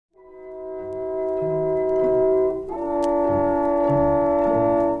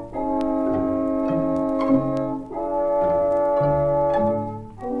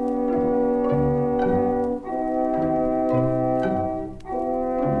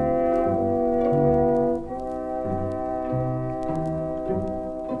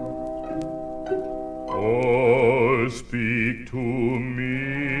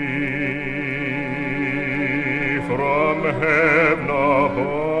heaven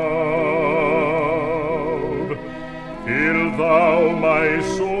above. Fill thou my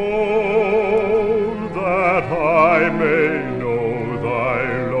soul, that I may know thy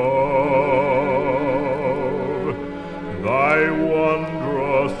love, thy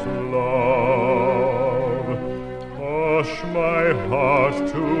wondrous love. Hush my heart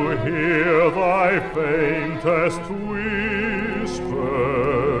to hear thy faintest whisper.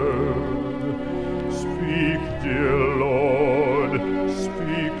 Speak, dear Lord,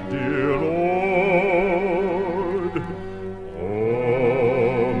 speak, dear Lord.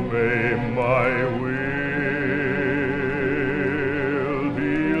 Oh, may my will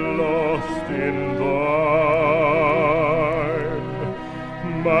be lost in thine,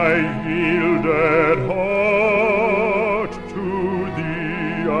 my yielded heart to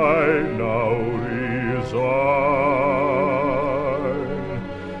thee I now resign.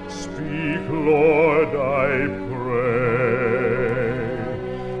 Speak, Lord, I pray.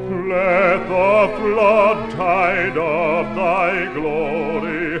 Let the flood tide of thy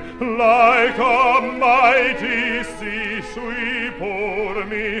glory like a mighty sea sweep o'er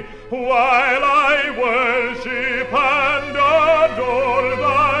me, while I worship and adore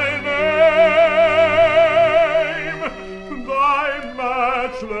thy name, thy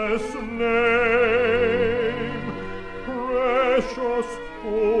matchless name, precious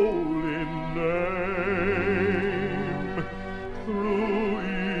holy name, through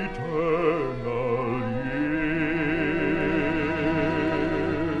eternal years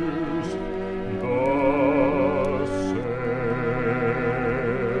the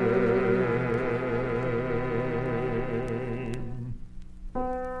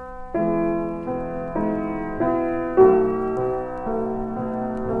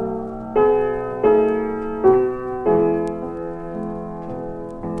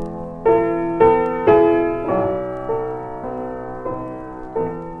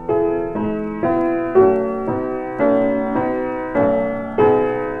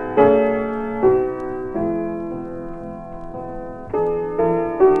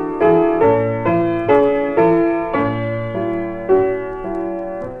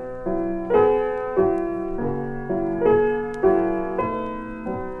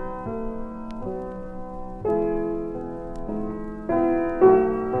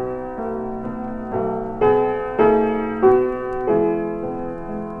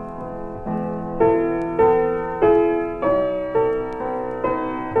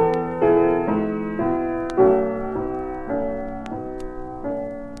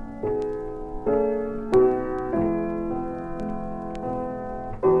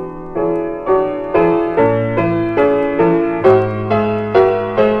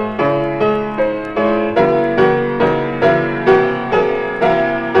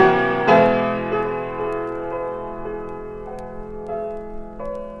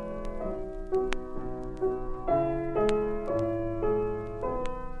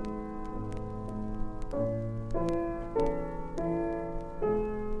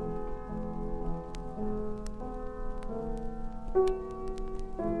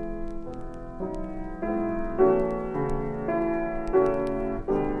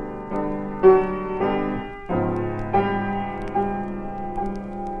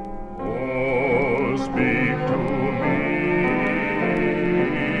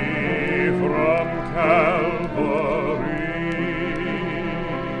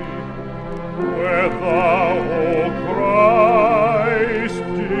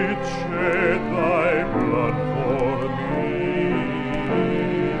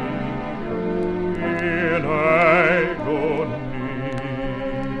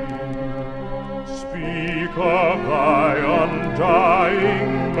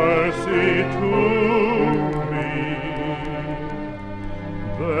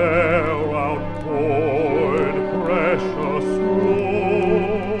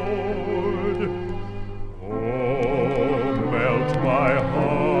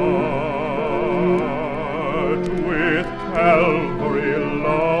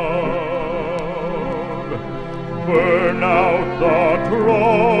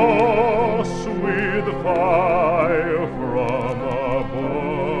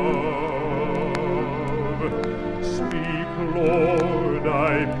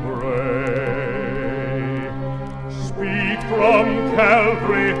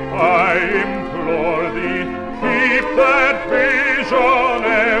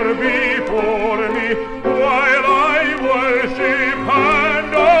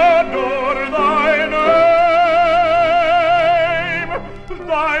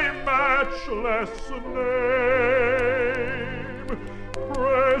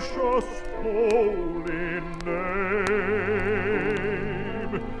Precious holy name.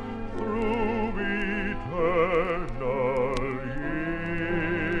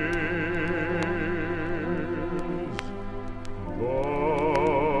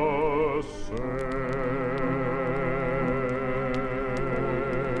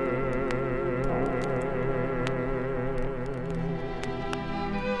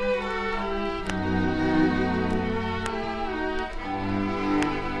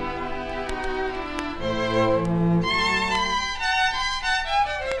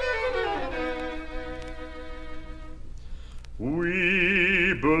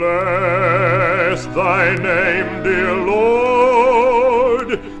 bless thy name, dear Lord,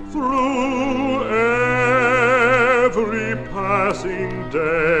 through every passing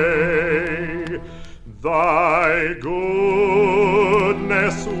day. Thy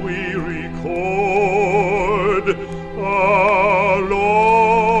goodness we record along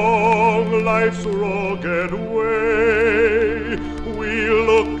life's rugged way. We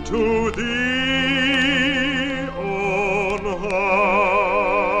look to thee on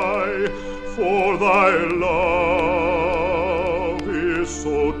high, for thy love is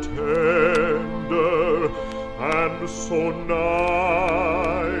so tender and so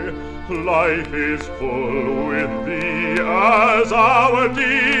nigh. Life is full with thee as our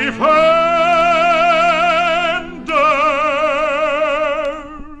defender.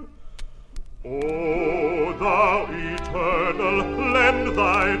 O thou eternal, lend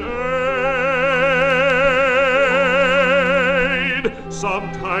thine aid.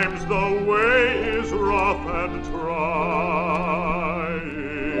 Sometimes the way is rough and trying.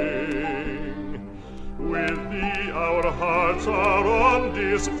 With thee our hearts are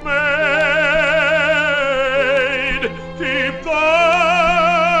undismayed. Keep thou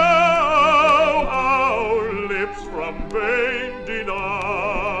our lips from vain denying.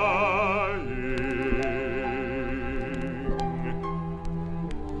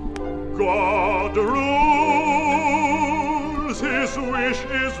 God rules, his wish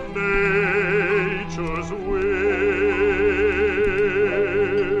is nature's will.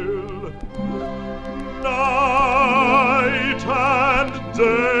 Night and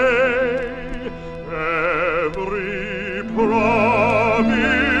day, every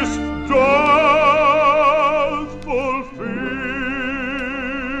promise doth fulfill.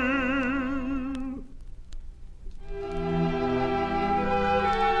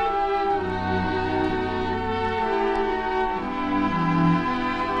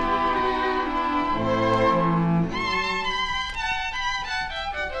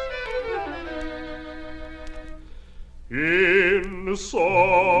 In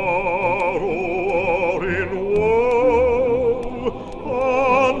sorrow or in woe,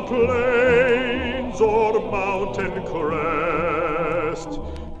 on plains or mountain crest,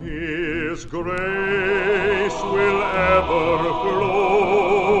 his grace will ever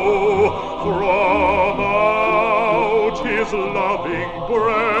flow from out his loving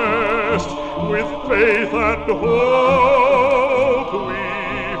breast. With faith and hope we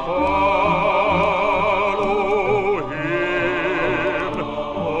follow him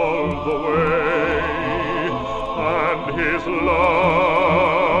all the way, and his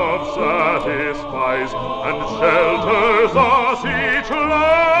love satisfies and shelters us each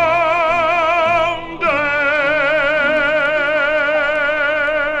long day.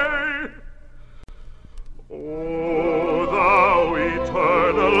 O thou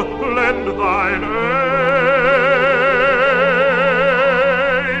eternal, lend thine aid.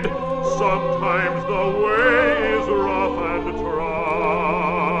 Sometimes the way is rough and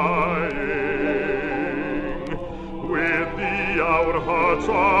trying. With thee our hearts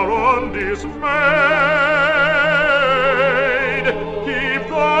are undismayed. Keep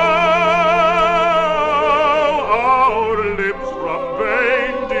thou our lips from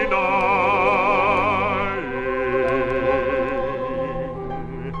vain denying.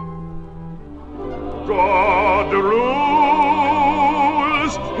 God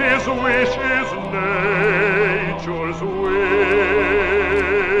rules, his wish is nature's will.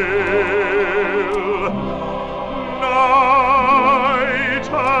 Night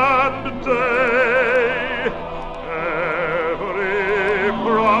and day, every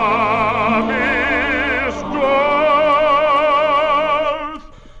promise doth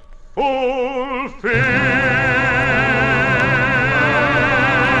fulfill.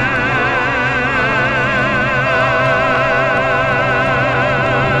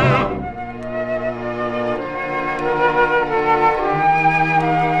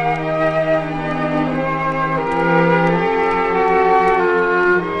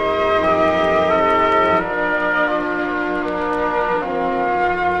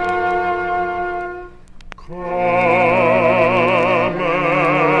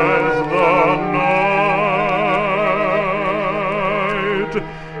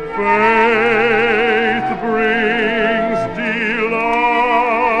 Faith brings delight.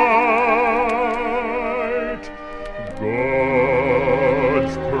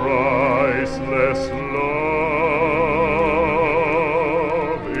 God's priceless love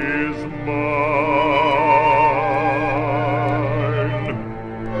is mine.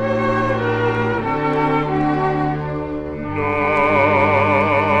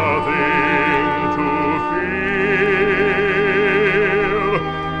 Nothing to fear.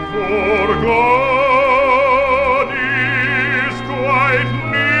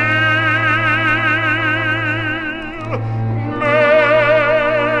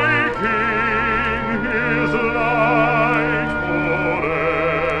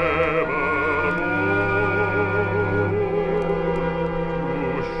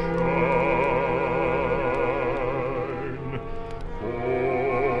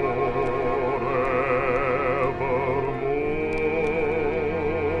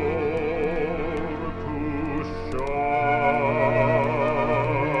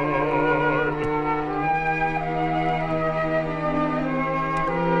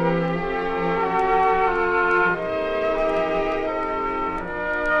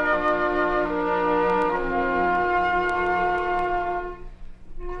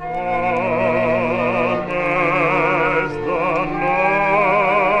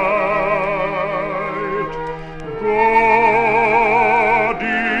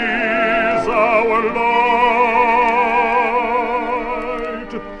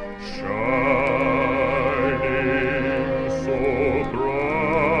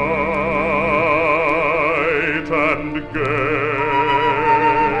 Fierce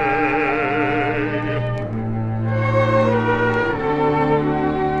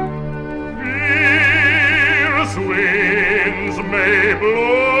winds may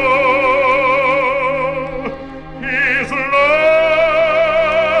blow, his love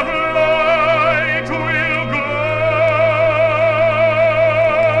light will glow.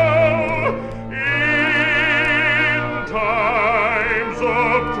 In times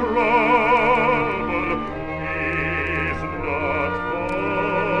of trouble, he's not far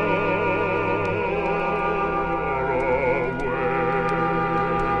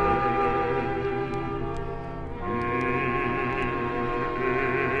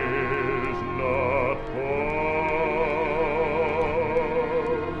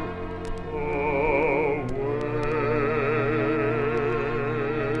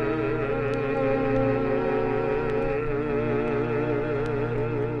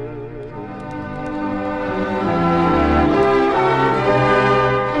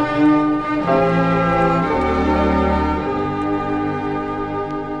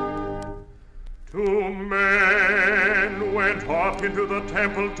Two men went up into the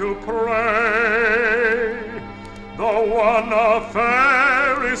temple to pray, the one a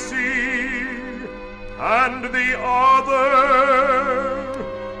Pharisee, and the other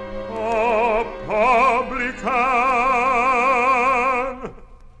a publican.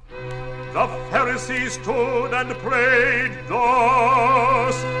 The Pharisee stood and prayed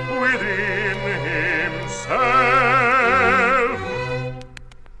thus within himself: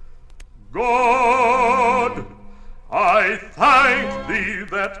 God, I thank thee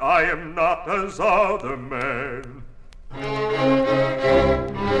that I am not as other men,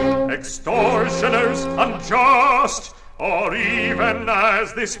 extortioners, unjust, or even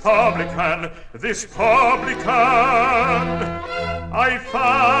as this publican. I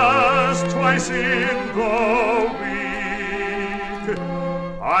fast twice in the week.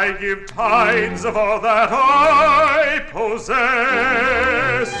 I give tithes of all that I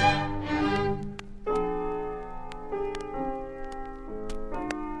possess.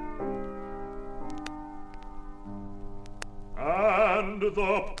 And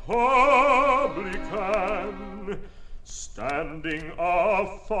the publican, standing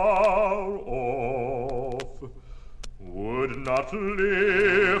afar off, would not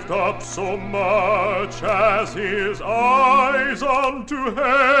lift up so much as his eyes unto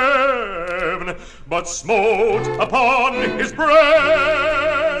heaven, but smote upon his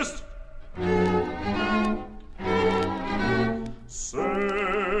breast,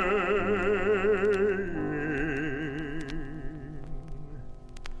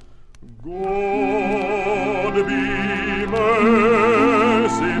 God be merciful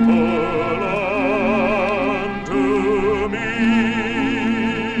unto me.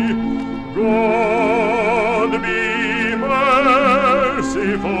 God be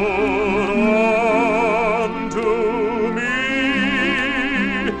merciful unto me,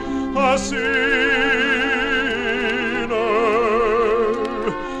 a sinner,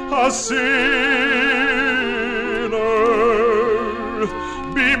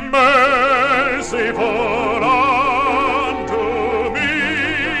 be merciful unto me,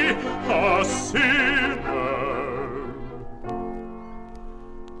 a sinner.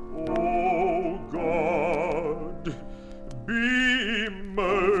 Oh God, be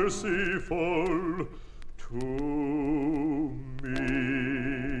merciful to me.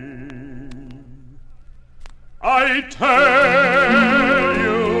 I tell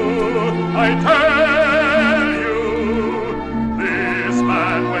you, this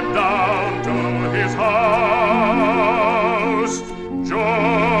man went down to his house,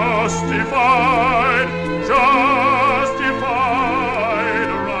 justified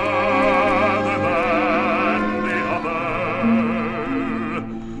rather than the other.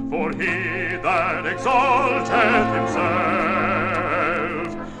 For he that exalteth himself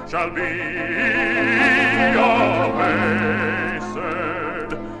shall be abased,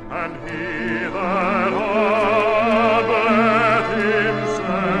 and he that humbleth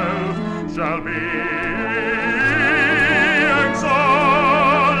himself shall be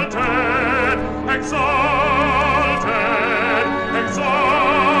exalted, exalted, exalted,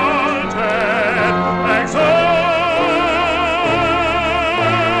 exalted.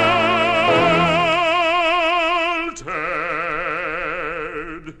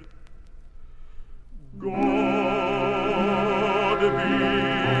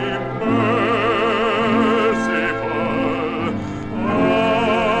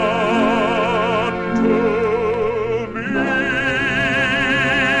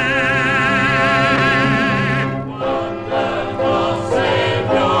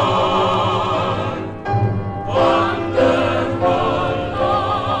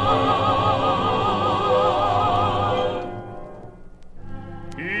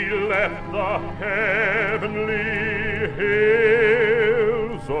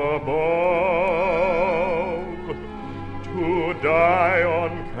 above, to die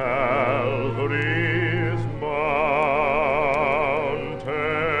on Calvary's mountain.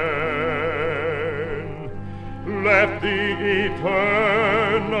 Let the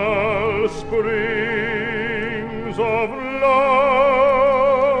eternal springs of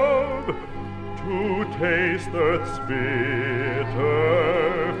love to taste earth's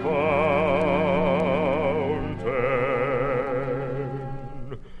bitter fountain.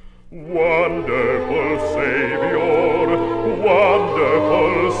 Wonderful Savior,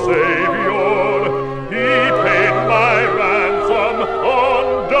 wonderful Savior, He paid my ransom on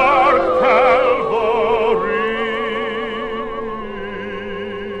dark Calvary.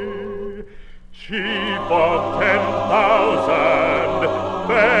 Chief of 10,000,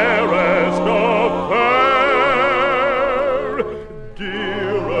 fairest of fair,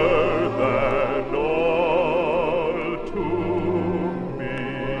 dearer than all to me.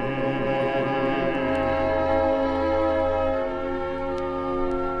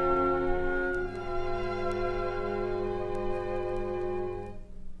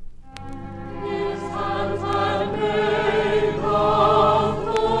 His hands had made the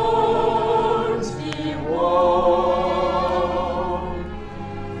thorns He wore,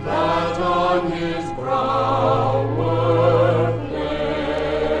 that on His brow were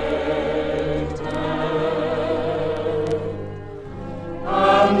planted,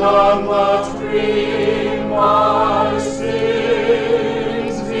 and on the tree my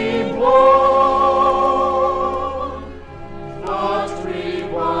sins He bore, the tree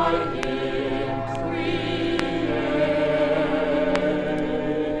by Him created.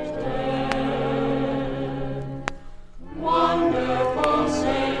 Wonderful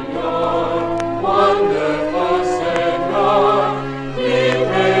Savior, He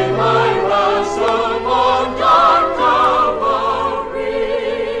paid my ransom on dark Calvary.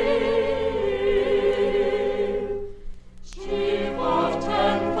 Chief of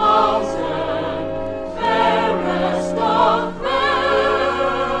 10,000, fairest of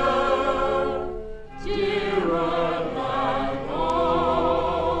fair, dearer than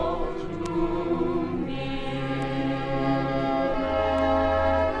all to me.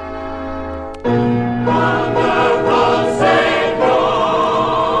 Wonderful Savior,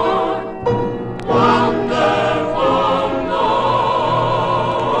 wonderful Lord.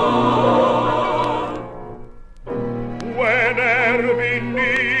 Whene'er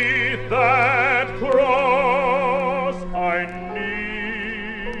beneath that cross I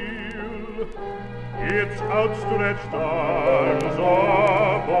kneel, its outstretched arms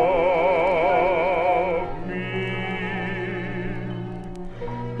above me,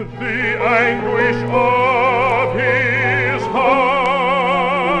 the anguish of His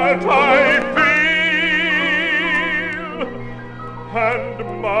heart I feel, and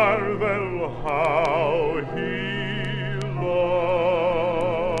marvel how He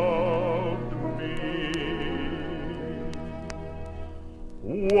loved me.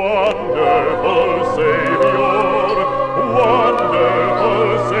 Wonderful Savior, wonderful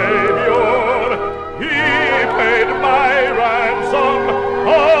Savior, He paid my ransom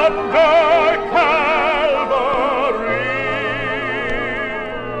under Calvary.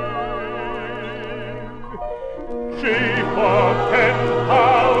 Chief of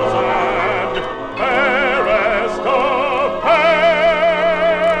 10,000, fairest of fair,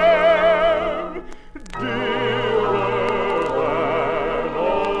 dearer than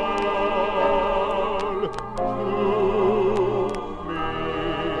all to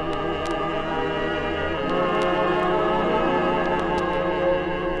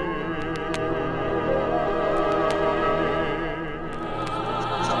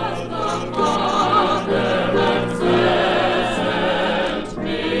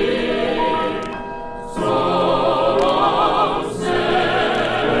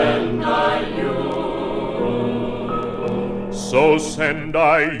So send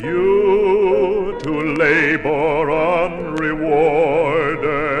I you to labor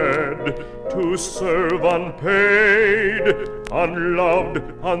unrewarded, to serve unpaid, unloved,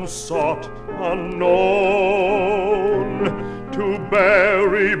 unsought, unknown, to bear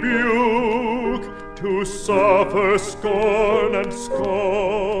rebuke, to suffer scorn and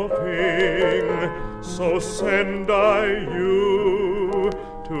scoffing. So send I you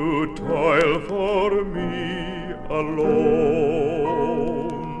to toil for me alone.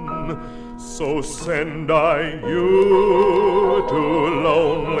 So send I you to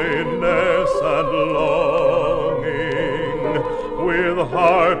loneliness and longing, with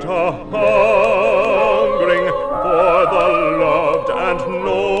heart a-hungering for the loved and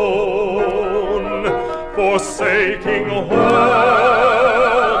known, forsaking home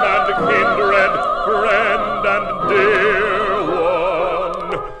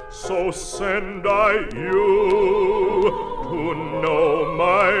by you to know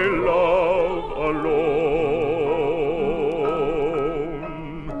my love alone.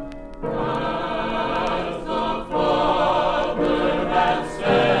 As the Father has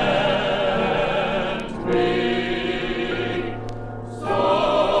sent me, so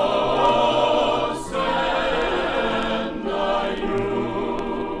send I you.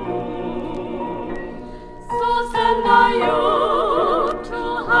 So send I you to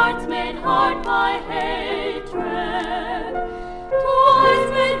hearts made hard by hatred, to eyes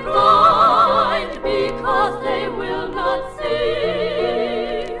made blind because they will not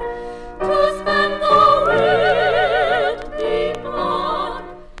see, to spend the wind be blood,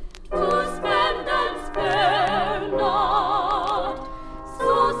 to spend and spare not. So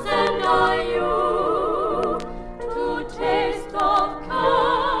send I you to taste of Calvary.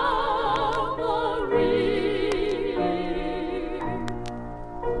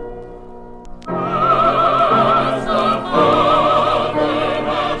 As the Father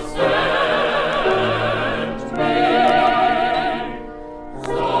has sent me,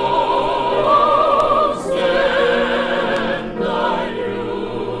 so send I you.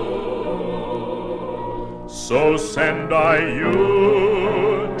 So send I you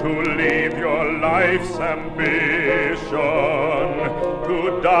to leave your life's ambition,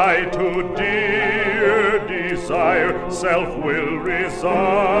 to die to dear desire, self will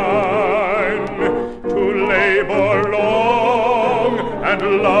resign, to labor long and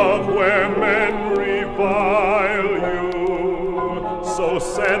love where men revile you. So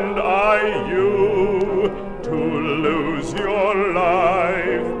send I you to lose your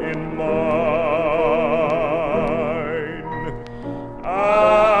life in mine.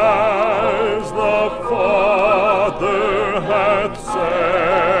 As the Father hath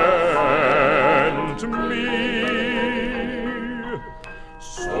sent me,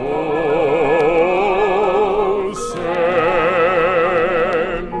 so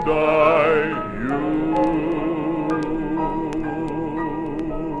send I you.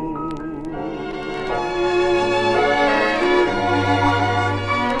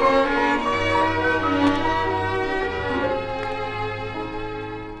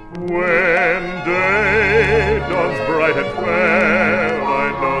 When day dawns bright and fair, I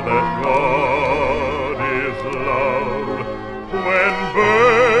know that God is love. When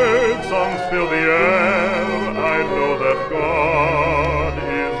bird songs fill the air, I know that God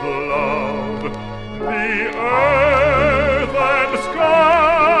is love. The earth and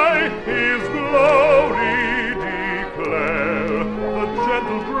sky His glory declare. The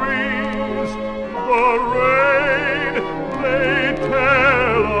gentle breeze, the rain, they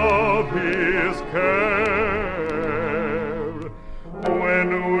tell of His care. When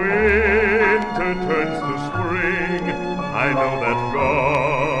winter turns to spring, I know that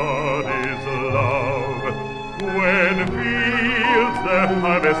God is love. When fields their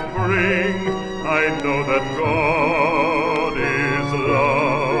harvest bring, I know that God is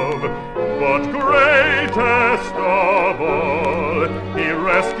love. But greatest of all, He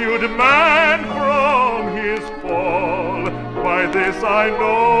rescued man from his fall. By this I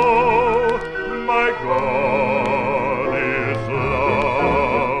know my God is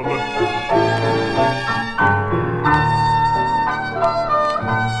love.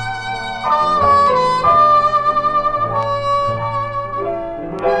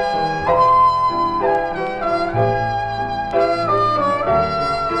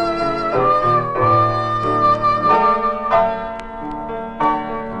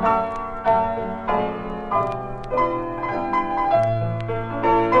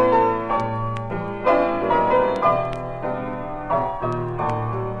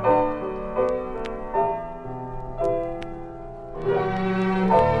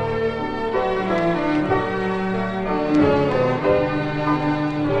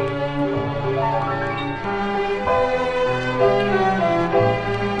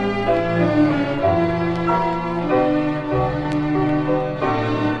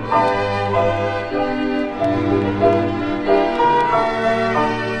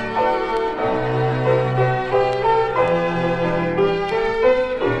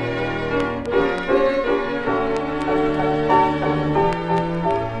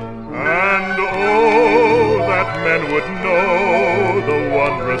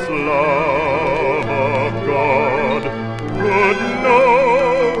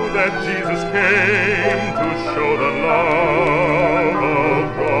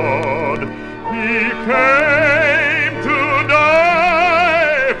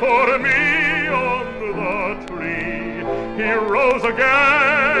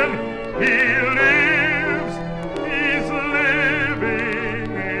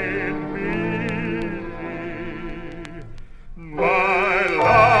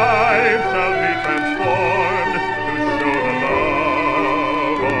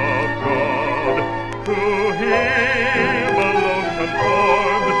 Him alone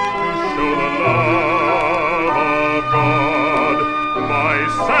conformed to show the love of God.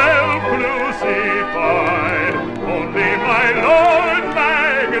 Myself crucified, only my Lord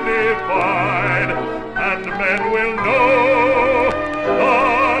magnified, and men will know the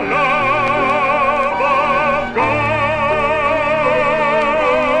love of God.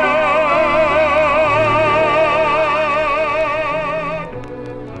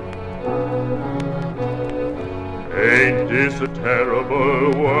 Ain't this a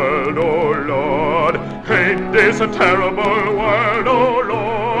terrible world, oh Lord? Ain't this a terrible world, oh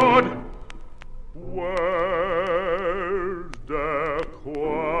Lord? Where's the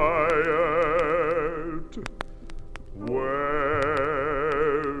quiet? Where's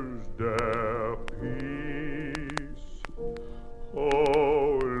the peace?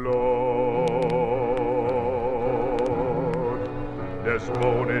 Oh Lord, there's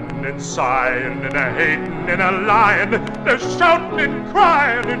moaning and sighing and a hating and a lying. There's shouting and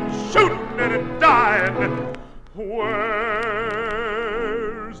crying and shooting and dying. Where's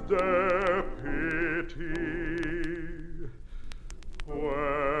the pity?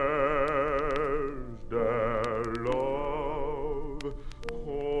 Where's the love?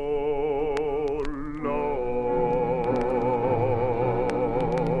 Oh Lord.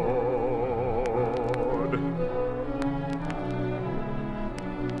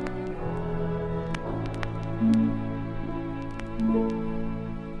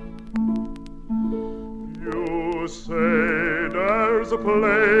 You say there's a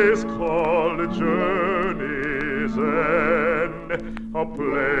place called Journey's End, a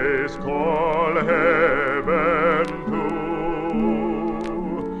place called Heaven too,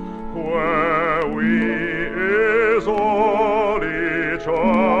 where we is all each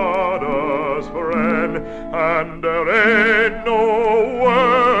other's friend, and there ain't no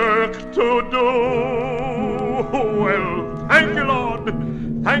work to do. Well, thank you, Lord.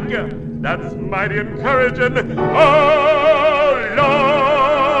 Thank you. That's mighty encouraging. Oh,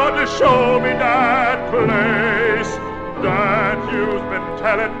 Lord, show me that place that you've been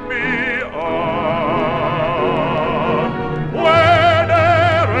telling me of, where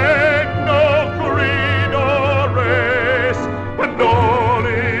there ain't no creed or race, and all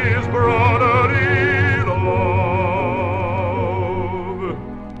is brotherly love.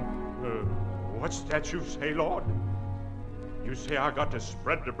 What's that you say, Lord? You say I got to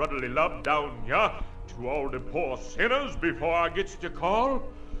spread the brotherly love down here to all the poor sinners before I gets the call?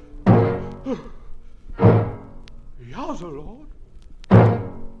 Yowza, Lord.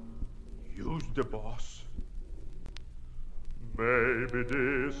 You's the boss. Maybe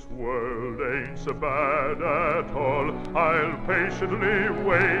this world ain't so bad at all. I'll patiently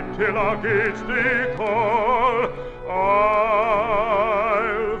wait till I get the call. I'll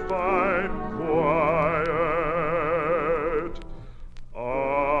find quiet.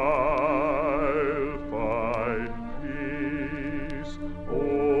 I'll find peace,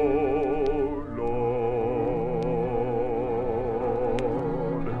 oh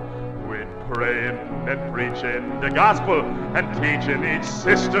Lord. With praying and preaching the gospel and teaching each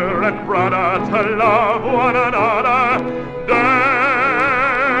sister and brother to love one another, there'll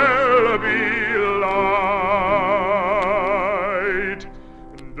be light,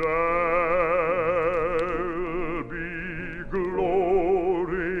 there'll be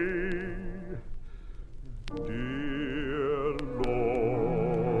glory, dear Lord.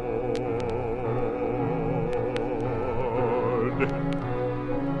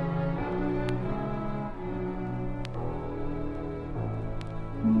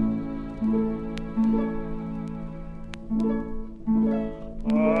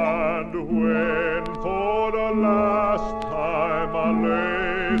 And when for the last time I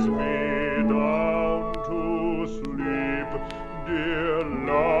lays me down to sleep, dear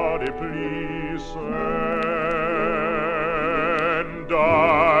Lordy, please send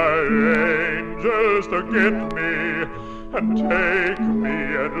thy angels to get me and take me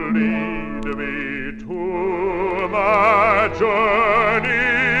and lead me to my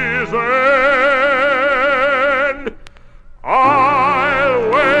journey's end. I'll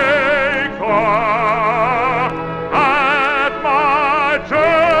wake up at my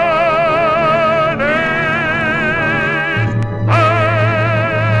journey's end.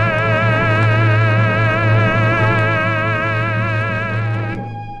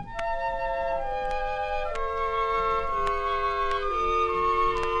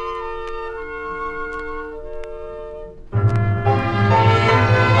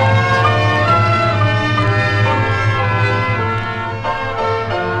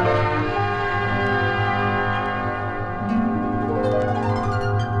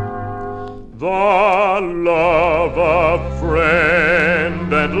 The love of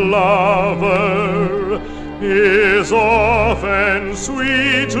friend and lover is often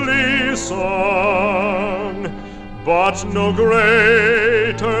sweetly sung, but no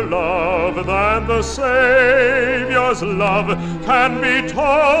greater love than the Saviour's love can be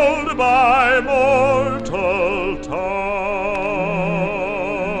told by mortal tongue.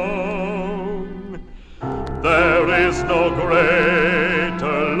 There is no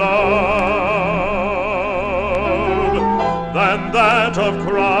greater love than that of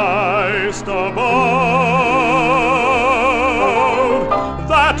Christ above,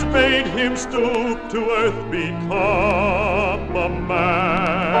 that made him stoop to earth, become a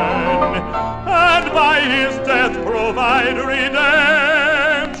man, and by his death provide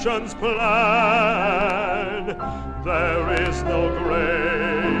redemption's plan. There is no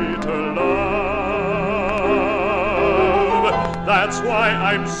greater love, that's why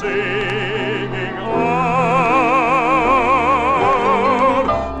I'm singing of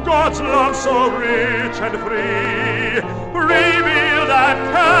God's love so rich and free, revealed at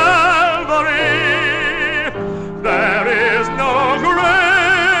Calvary. There is no greater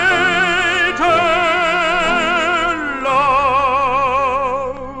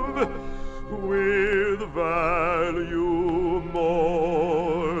love with value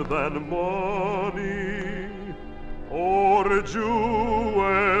more than money or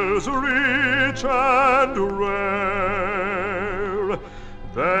jewels rich and rare.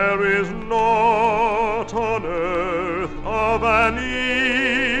 There is not on earth of an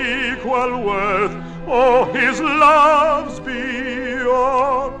equal worth. Oh, his love's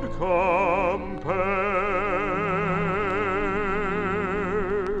beyond compare.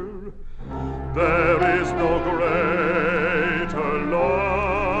 There is no greater love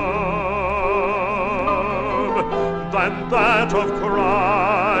than that of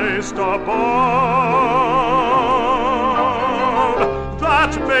Christ above,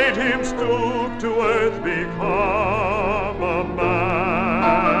 that made him stoop to earth, become a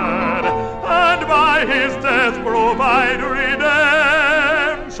man, and by his death provide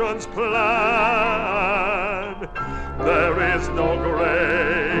redemption's plan. There is no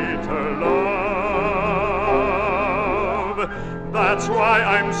greater love, that's why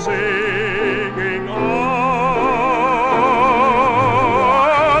I'm singing of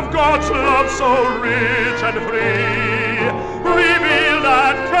God's love so rich and free, revealed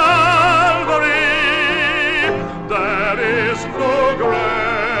at Calvary. There is no greater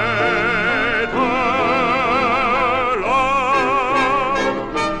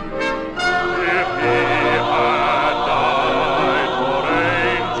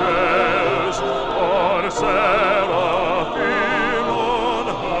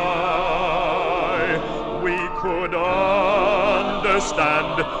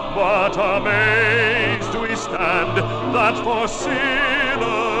but amazed we stand that for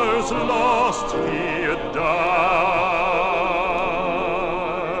sinners lost he'd die.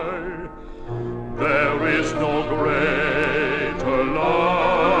 There is no greater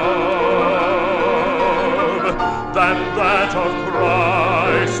love than that of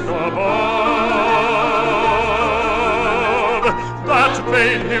Christ above, that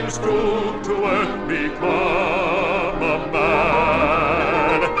made him stoop to earth, become a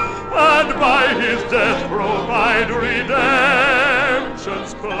man, and by his death provide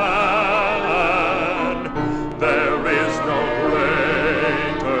redemption's plan. There is no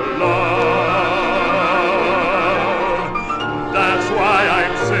greater love, that's why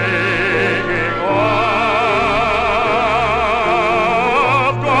I'm saying